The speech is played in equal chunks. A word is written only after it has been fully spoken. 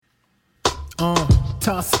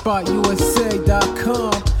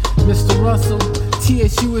TopSpotUSA.com. Mr. Russell,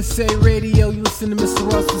 TSUSA Radio. You listen to Mr.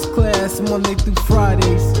 Russell's class Monday through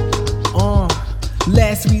Fridays.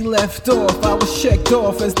 Last we left off, I was checked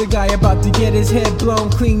off as the guy about to get his head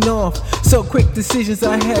blown clean off. So quick decisions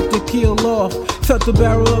I had to peel off. Felt the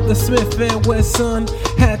barrel of the Smith & Wesson.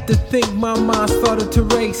 Had to think, my mind started to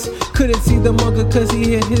race. Couldn't see the mugger cause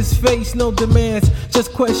he hit his face. No demands,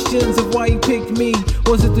 just questions of why he picked me.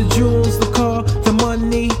 Was it the jewels, the car, the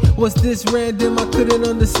money? Was this random? I couldn't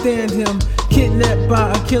understand him. Kidnapped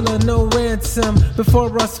by a killer, no ransom.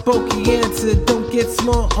 Before I spoke he answered, don't get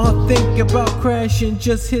smart or think about crashing.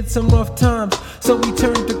 Just hit some rough times, so we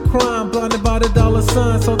turned to crime. Blinded by the dollar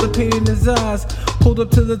sign, saw the pain in his eyes. Pulled up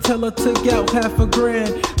to the teller, took out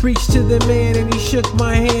 $50,000. Reached to the man and he shook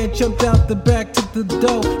my hand. Jumped out the back, took the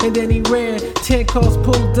dough, and then he ran. 10 cars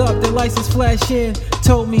pulled up, their license flash in.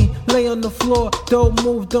 Told me, lay on the floor, don't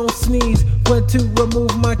move, don't sneeze. Went to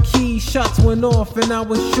remove my keys, shots went off and I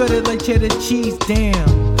was shredded like cheddar cheese.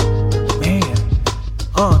 Damn, man.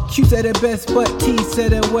 Q said it best, but T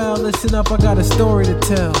said it well. Listen up, I got a story to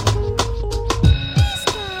tell.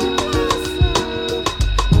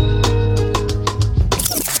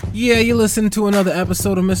 Yeah, you're listening to another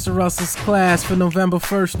episode of Mr. Russell's Class for November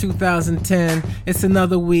 1st, 2010. It's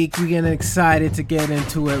another week. We're getting excited to get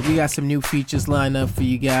into it. We got some new features lined up for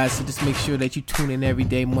you guys, so just make sure that you tune in every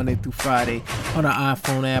day, Monday through Friday, on our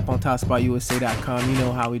iPhone app on TopSpotUSA.com. You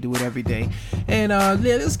know how we do it every day. And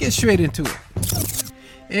yeah, let's get straight into it.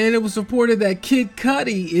 And it was reported that Kid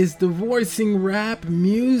Cudi is divorcing rap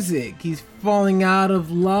music. He's falling out of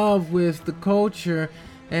love with the culture,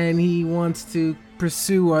 and he wants to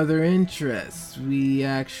pursue other interests. We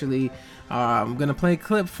actually I'm gonna play a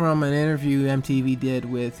clip from an interview MTV did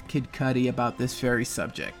with Kid Cudi about this very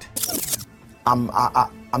subject. I'm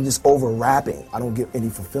just over rapping. I don't get any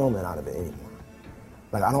fulfillment out of it anymore.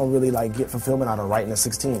 Like, I don't really get fulfillment out of writing a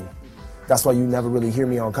 16. That's why you never really hear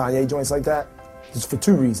me on Kanye joints like that. Just for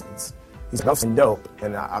two reasons. He's nothing dope,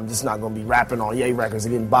 and I'm just not gonna be rapping on Ye records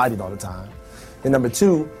and getting bodied all the time. And number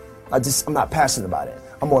two, I'm not passionate about it.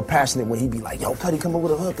 I'm more passionate when he be like, yo, Cudi, come up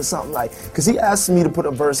with a hook or something, cause he asks me to put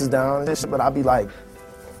up verses down and shit, but I'll be like,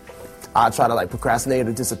 I try to procrastinate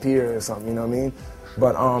or disappear or something, you know what I mean?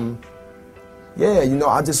 But yeah,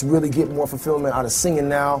 I just really get more fulfillment out of singing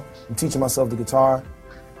now. I'm teaching myself the guitar.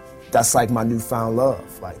 That's my newfound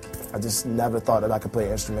love. I just never thought that I could play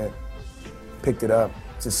an instrument. Picked it up,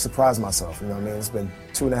 just surprised myself, you know what I mean? It's been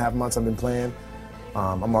 2.5 months I've been playing.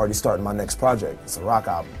 I'm already starting my next project. It's a rock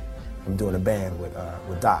album. I'm doing a band with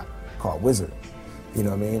Doc called Wizard, you know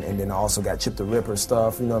what I mean? And then I also got Chip the Ripper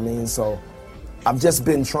stuff, you know what I mean? So I've just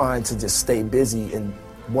been trying to just stay busy and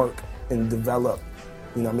work and develop,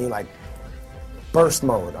 you know what I mean? Burst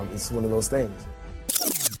mode, it's one of those things.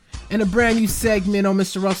 In a brand new segment on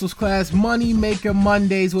Mr. Russell's Class, Money Maker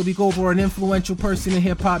Mondays, where we go over an influential person in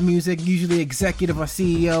hip-hop music, usually executive or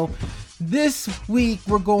CEO. This week,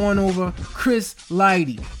 we're going over Chris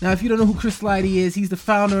Lighty. Now, if you don't know who Chris Lighty is, he's the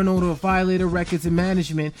founder and owner of Violator Records and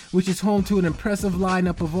Management, which is home to an impressive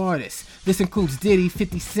lineup of artists. This includes Diddy,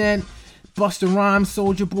 50 Cent, Busta Rhymes,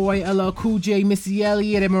 Soulja Boy, LL Cool J, Missy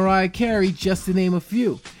Elliott, and Mariah Carey, just to name a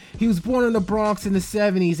few. He was born in the Bronx in the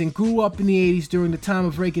 70s and grew up in the 80s during the time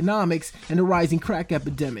of Reaganomics and the rising crack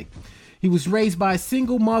epidemic. He was raised by a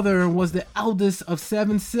single mother and was the eldest of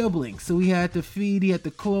 7 siblings, so he had to feed, he had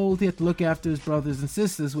to clothe, he had to look after his brothers and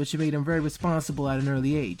sisters, which made him very responsible at an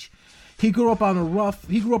early age. He grew up around a rough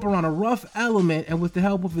element, and with the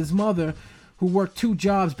help of his mother, who worked 2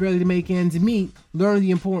 jobs barely to make ends meet, learned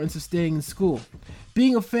the importance of staying in school.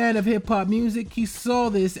 Being a fan of hip-hop music, he saw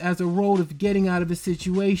this as a road of getting out of his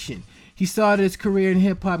situation. He started his career in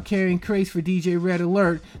hip-hop carrying crates for DJ Red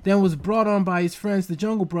Alert, then was brought on by his friends, the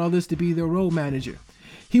Jungle Brothers, to be their road manager.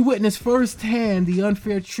 He witnessed firsthand the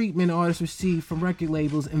unfair treatment artists received from record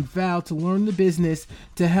labels and vowed to learn the business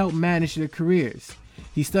to help manage their careers.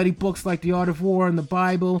 He studied books like The Art of War and the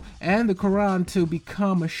Bible and the Quran to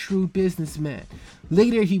become a shrewd businessman.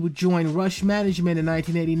 Later, he would join Rush Management in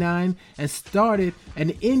 1989 and started an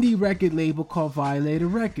indie record label called Violator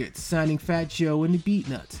Records, signing Fat Joe and the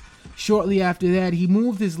Beatnuts. Shortly after that, he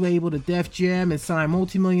moved his label to Def Jam and signed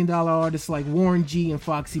multi-million-dollar artists like Warren G and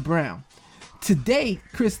Foxy Brown. To date,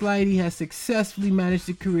 Chris Lighty has successfully managed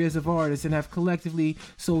the careers of artists and have collectively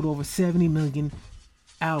sold over 70 million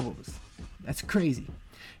albums. That's crazy.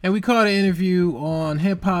 And we caught an interview on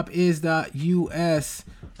hiphopis.us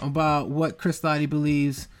about what Chris Lighty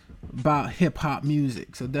believes about hip-hop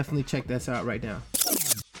music. So definitely check that out right now.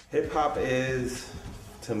 Hip-hop is,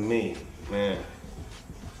 to me,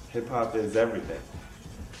 hip-hop is everything.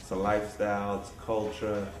 It's a lifestyle, it's a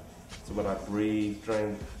culture, It's what I breathe,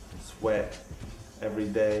 drink, sweat every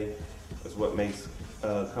day. It's what makes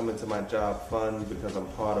coming to my job fun, because I'm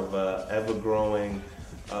part of a ever-growing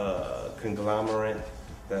conglomerate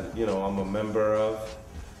that I'm a member of.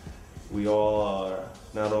 We all are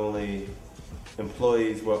not only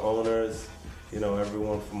employees, we're owners.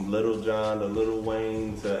 Everyone from Little John to Lil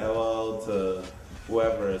Wayne to LL to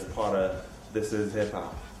whoever is part of This Is Hip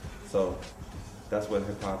Hop. So that's what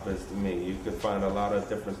hip hop is to me. You can find a lot of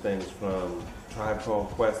different things, from Tribe Called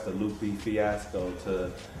Quest to Lupe Fiasco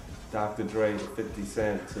to Dr. Dre to 50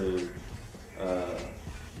 Cent to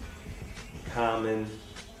Common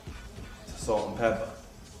to Salt and Pepper.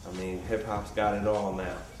 I mean, hip hop's got it all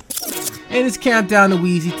now. And it's Countdown to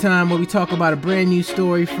Weezy time, where we talk about a brand new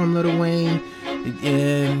story from Lil Wayne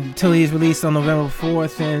until he's released on November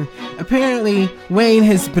 4th. And apparently Wayne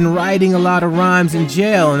has been writing a lot of rhymes in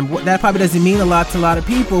jail, and that probably doesn't mean a lot to a lot of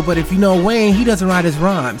people, but if you know Wayne, he doesn't write his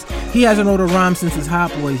rhymes. He hasn't wrote a rhyme since his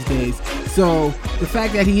Hot Boys days. So the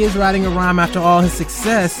fact that he is writing a rhyme after all his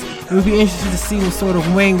success, it would be interesting to see what sort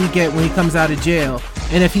of Wayne we get when he comes out of jail,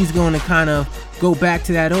 and if he's going to kind of go back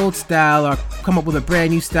to that old style or come up with a brand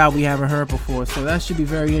new style we haven't heard before. So that should be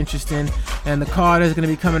very interesting. And the Carter is going to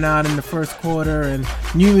be coming out in the first quarter, and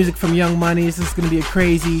new music from Young Money. This is going to be a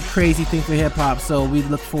crazy thing for hip hop. So we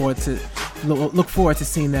look forward to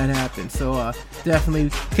seeing that happen. So definitely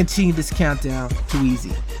continue this countdown to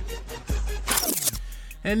Weezy.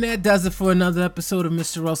 And that does it for another episode of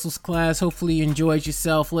Mr. Russell's Class. Hopefully you enjoyed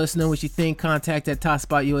yourself. Let us know what you think. Contact at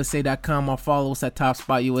TopSpotUSA.com or follow us at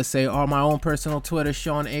TopSpotUSA, or my own personal Twitter,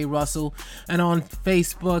 Sean A. Russell. And on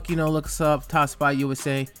Facebook, look us up, Top Spot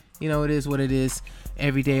USA. It is what it is.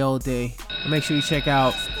 Every day, all day. And make sure you check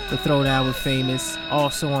out The Throwdown with Famous.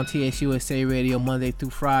 Also on TSUSA Radio, Monday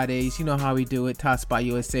through Fridays. You know how we do it,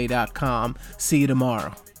 TopSpotUSA.com. See you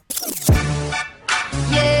tomorrow.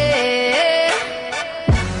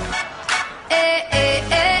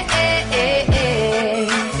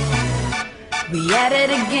 We at it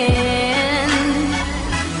again.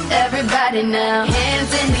 Everybody now,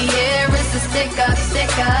 hands in the air, it's a stick up, stick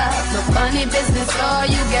up. No funny business, or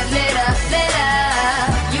you get lit up, lit up.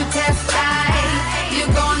 You test high, you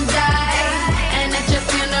gon' die, and at your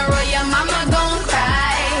funeral, your mama gon'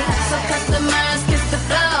 cry. So customers kiss the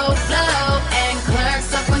flow, flow, and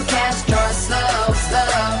clerks up when cash draws slow,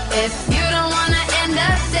 slow. If you don't wanna end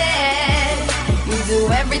up dead, you do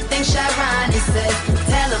everything Sharon said.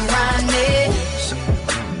 Tell him Ronnie.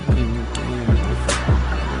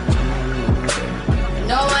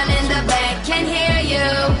 No one in the back can hear you.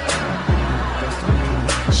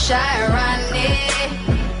 Sharon,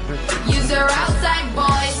 use your outside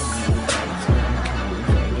voice.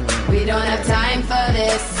 We don't have time for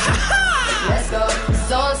this. Let's go.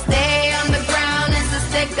 So stay on the ground. It's a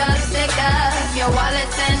stick up, stick up. Your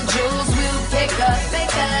wallets and jewels we'll pick up,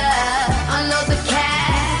 pick up. Unload the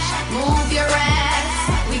cash, move your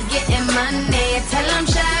ass. We getting money. Tell them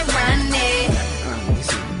Sharon.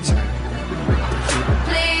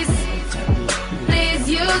 Please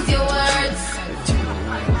use your words.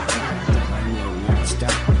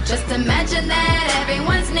 Just imagine that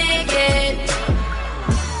everyone's naked.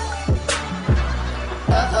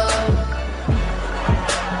 Uh-oh.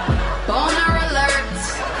 Boner alert.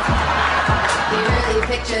 You really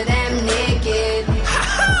picture them naked.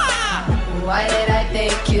 Why did I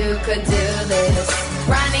think you could do this?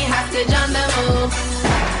 Ronnie hostage on the move.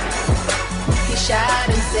 He shot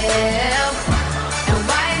himself. And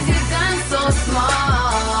why is your gun so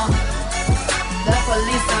small? The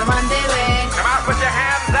police are on their way. Come out, put your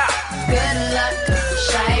hands up. Good luck,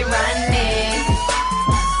 Shy Ronnie.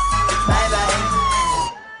 Bye-bye.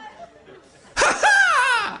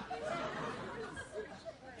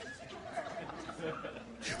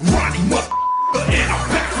 Ronnie motherfucker, and I'm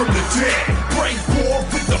back from the dead. Brain bored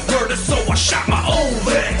with the murder, so I shot my own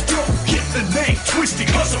leg. Don't get the name twisted,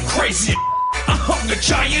 cause I'm crazy. I hung a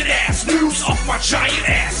giant ass news off my giant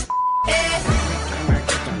ass.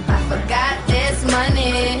 I forgot this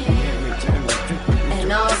money.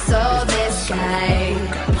 And also this guy.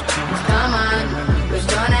 Come on, we're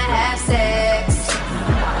gonna have sex.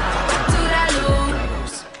 Toodaloo.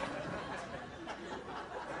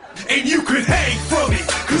 And you could hang from it,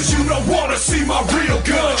 cause you don't wanna see my real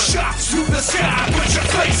gun. Shots to the sky, but your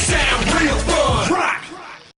face sound real fun. Rock